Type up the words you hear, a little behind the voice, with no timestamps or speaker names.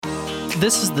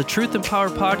This is the Truth and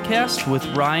Power Podcast with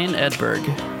Ryan Edberg.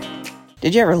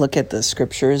 Did you ever look at the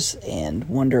scriptures and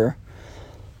wonder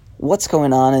what's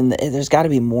going on? And there's got to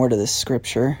be more to this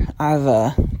scripture.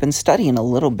 I've been studying a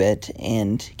little bit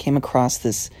and came across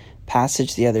this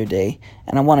passage the other day,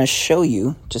 and I want to show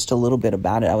you just a little bit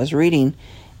about it. I was reading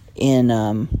in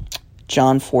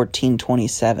John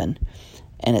 14:27,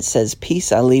 and it says,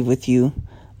 "Peace I leave with you,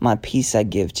 my peace I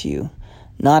give to you.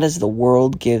 Not as the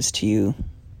world gives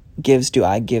do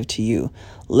I give to you.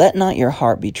 Let not your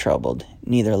heart be troubled,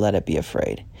 neither let it be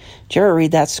afraid." Did you ever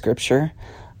read that scripture?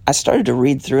 I started to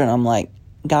read through it, and I'm like,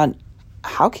 God,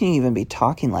 how can you even be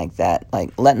talking like that?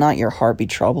 Like, let not your heart be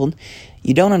troubled.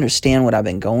 You don't understand what I've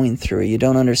been going through. You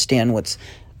don't understand what's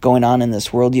going on in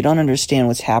this world. You don't understand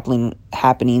what's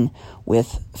happening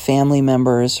with family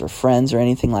members or friends or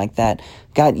anything like that.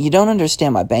 God, you don't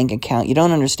understand my bank account. You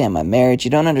don't understand my marriage. You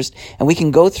don't understand. And we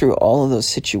can go through all of those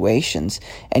situations,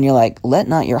 and you're like, let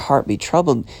not your heart be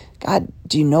troubled. God,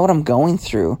 do you know what I'm going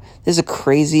through? There's a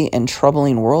crazy and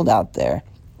troubling world out there.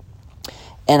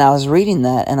 And I was reading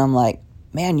that, and I'm like,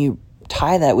 man, you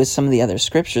tie that with some of the other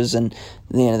scriptures, and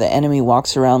the enemy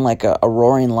walks around like a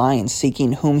roaring lion,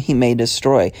 seeking whom he may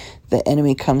destroy. The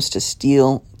enemy comes to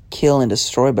steal, kill, and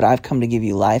destroy, but I've come to give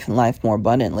you life and life more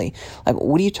abundantly. Like,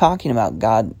 what are you talking about,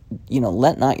 God?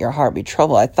 Let not your heart be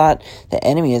troubled. I thought the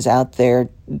enemy is out there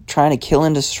trying to kill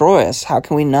and destroy us. How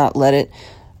can we not let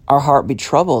our heart be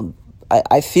troubled?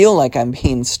 I feel like I'm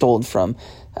being stole from,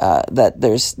 that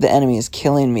the enemy is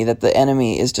killing me, that the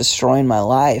enemy is destroying my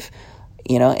life.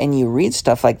 And you read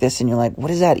stuff like this and you're like, what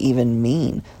does that even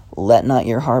mean? Let not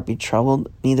your heart be troubled,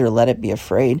 neither let it be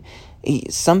afraid.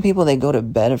 Some people, they go to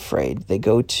bed afraid. They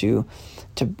go to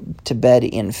bed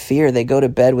in fear. They go to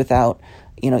bed without,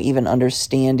 even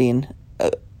understanding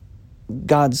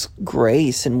God's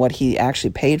grace and what he actually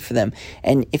paid for them.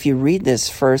 And if you read this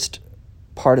first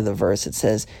part of the verse, it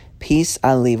says, "Peace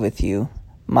I leave with you,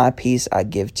 my peace I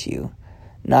give to you.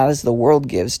 Not as the world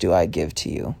gives do I give to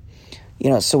you."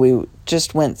 So we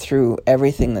just went through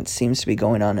everything that seems to be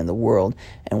going on in the world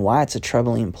and why it's a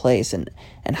troubling place. And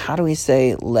how do we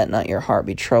say, let not your heart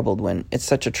be troubled, when it's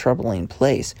such a troubling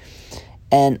place?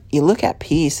 And you look at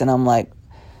peace, and I'm like,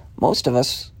 most of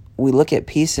us, we look at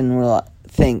peace and we'll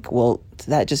think, well,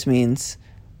 that just means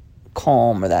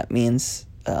calm, or that means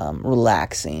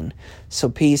relaxing. So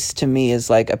peace to me is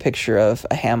like a picture of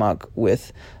a hammock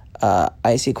with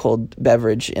icy cold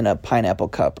beverage in a pineapple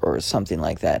cup or something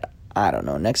like that. I don't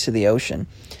know, next to the ocean.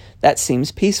 That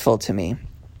seems peaceful to me.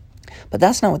 But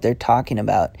that's not what they're talking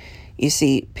about. You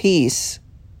see, peace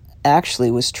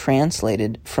actually was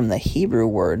translated from the Hebrew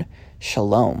word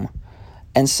shalom.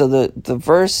 And so the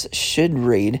verse should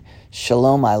read,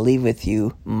 "Shalom I leave with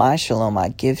you, my shalom I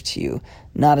give to you.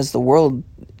 Not as the world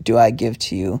do I give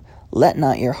to you. Let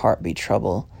not your heart be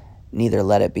troubled, neither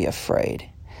let it be afraid."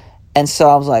 And so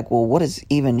I was like, well, what does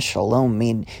even shalom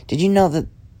mean? Did you know that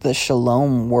the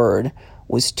shalom word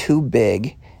was too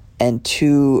big and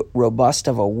too robust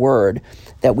of a word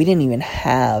that we didn't even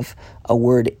have a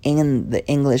word in the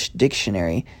English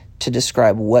dictionary to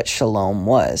describe what shalom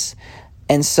was?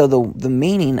 And so the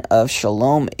meaning of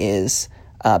shalom is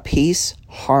peace,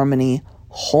 harmony,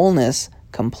 wholeness,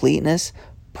 completeness,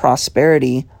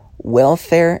 prosperity,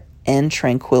 welfare, and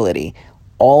tranquility,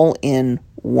 all in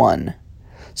one.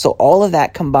 So all of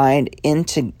that combined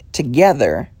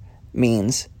together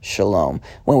means shalom.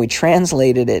 When we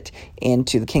translated it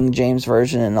into the King James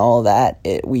Version and all of that,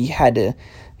 we had to,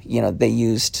 they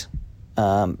used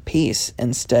peace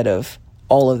instead of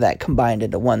all of that combined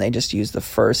into one. They just used the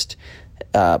first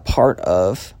part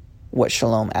of what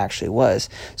shalom actually was.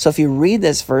 So if you read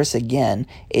this verse again,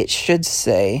 it should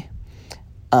say,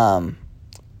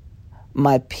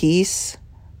 my peace,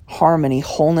 harmony,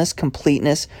 wholeness,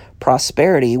 completeness,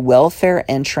 prosperity, welfare,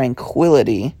 and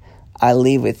tranquility I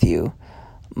leave with you.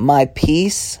 My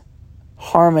peace,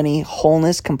 harmony,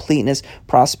 wholeness, completeness,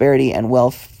 prosperity, and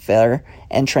welfare,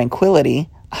 and tranquility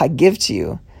I give to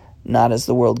you. Not as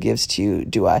the world gives to you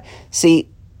do I. See,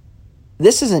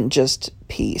 this isn't just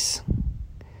peace.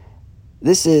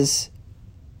 This is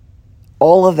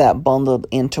all of that bundled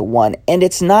into one. And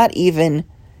it's not even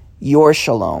your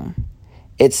shalom.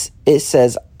 It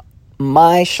says,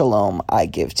 my shalom I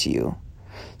give to you.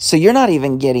 So you're not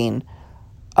even getting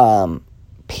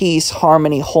peace,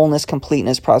 harmony, wholeness,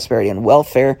 completeness, prosperity, and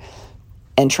welfare,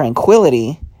 and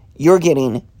tranquility. You're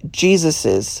getting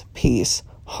Jesus's peace,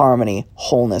 harmony,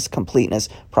 wholeness, completeness,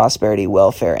 prosperity,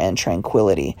 welfare, and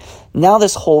tranquility. Now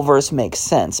this whole verse makes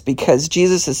sense because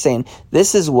Jesus is saying,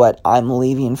 this is what I'm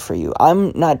leaving for you.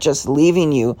 I'm not just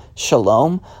leaving you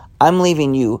shalom, I'm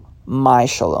leaving you my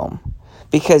shalom.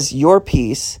 Because your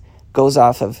peace goes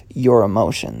off of your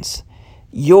emotions.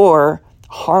 Your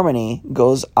harmony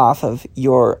goes off of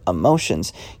your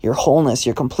emotions, your wholeness,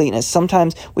 your completeness.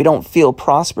 Sometimes we don't feel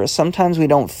prosperous. Sometimes we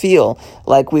don't feel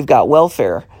like we've got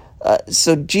welfare.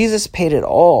 So Jesus paid it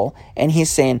all, and he's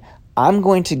saying, I'm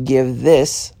going to give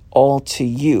this all to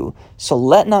you. So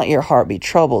let not your heart be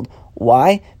troubled.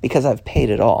 Why? Because I've paid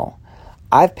it all.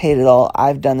 I've paid it all.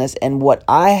 I've done this. And what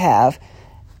I have,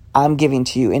 I'm giving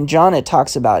to you. In John, it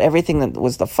talks about everything that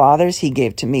was the Father's, he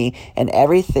gave to me, and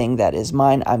everything that is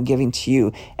mine, I'm giving to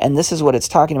you. And this is what it's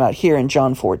talking about here in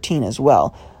John 14 as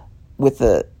well, with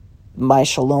the my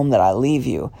shalom that I leave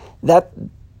you.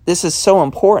 This is so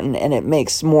important, and it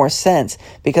makes more sense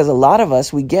because a lot of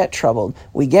us, we get troubled.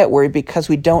 We get worried because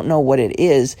we don't know what it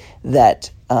is that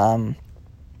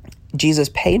Jesus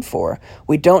paid for.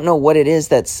 We don't know what it is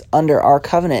that's under our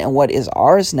covenant and what is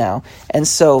ours now. And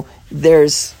so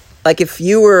there's, like, if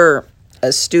you were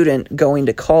a student going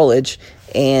to college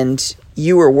and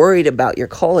you were worried about your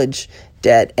college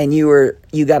debt and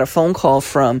you got a phone call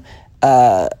from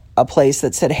a place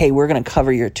that said, hey, we're going to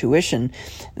cover your tuition,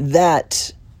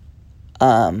 that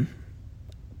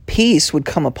peace would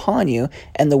come upon you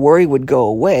and the worry would go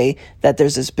away that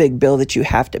there's this big bill that you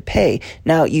have to pay.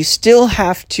 Now, you still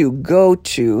have to go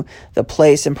to the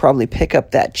place and probably pick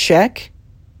up that check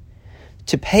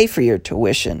to pay for your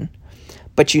tuition,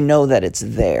 but you know that it's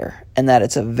there and that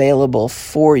it's available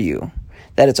for you,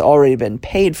 that it's already been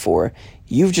paid for.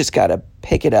 You've just got to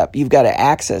pick it up. You've got to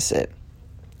access it.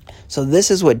 So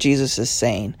this is what Jesus is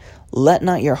saying. Let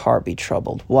not your heart be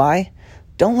troubled. Why?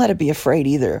 Don't let it be afraid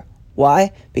either.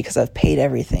 Why? Because I've paid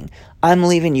everything. I'm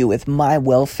leaving you with my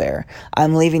welfare.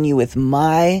 I'm leaving you with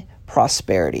my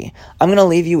prosperity. I'm going to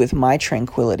leave you with my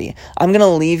tranquility. I'm going to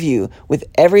leave you with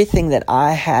everything that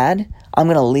I had. I'm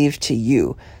going to leave to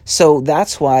you. So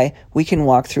that's why we can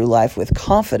walk through life with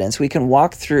confidence. We can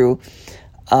walk through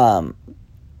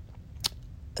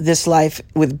this life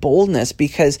with boldness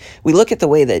because we look at the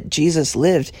way that Jesus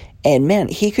lived, and man,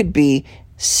 he could be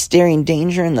staring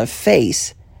danger in the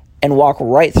face and walk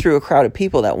right through a crowd of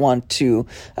people that want to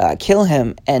kill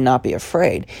him and not be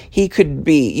afraid. He could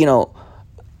be,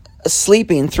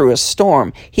 sleeping through a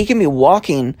storm. He can be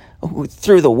walking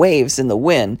through the waves and the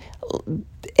wind.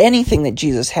 Anything that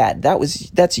Jesus had,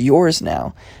 that's yours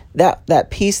now. That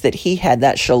peace that he had,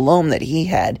 that shalom that he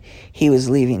had, he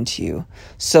was leaving to you.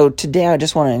 So today I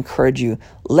just want to encourage you,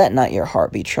 let not your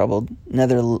heart be troubled,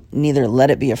 neither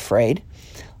let it be afraid,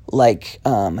 like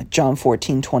John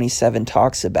 14:27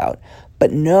 talks about.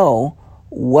 But know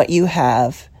what you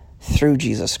have through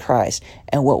Jesus Christ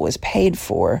and what was paid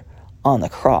for on the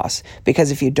cross.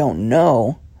 Because if you don't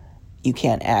know, you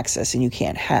can't access and you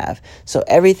can't have. So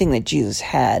everything that Jesus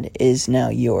had is now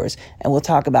yours. And we'll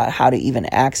talk about how to even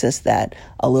access that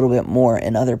a little bit more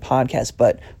in other podcasts.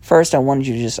 But first, I wanted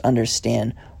you to just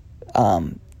understand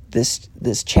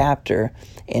this chapter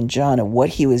in John and what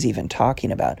he was even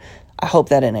talking about. I hope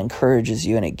that it encourages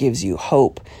you and it gives you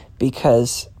hope,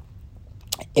 because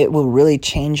it will really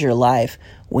change your life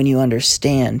when you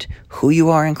understand who you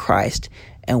are in Christ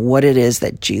and what it is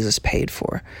that Jesus paid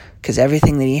for. Because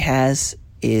everything that he has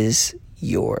is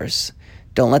yours.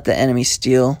 Don't let the enemy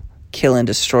steal, kill, and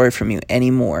destroy from you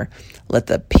anymore. Let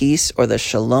the peace or the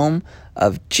shalom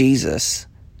of Jesus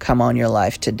come on your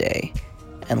life today,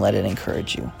 and let it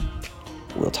encourage you.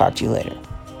 We'll talk to you later.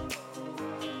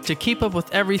 To keep up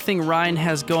with everything Ryan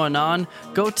has going on,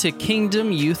 go to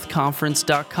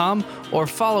kingdomyouthconference.com or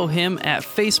follow him at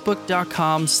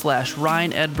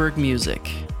facebook.com/Ryan Edberg Music.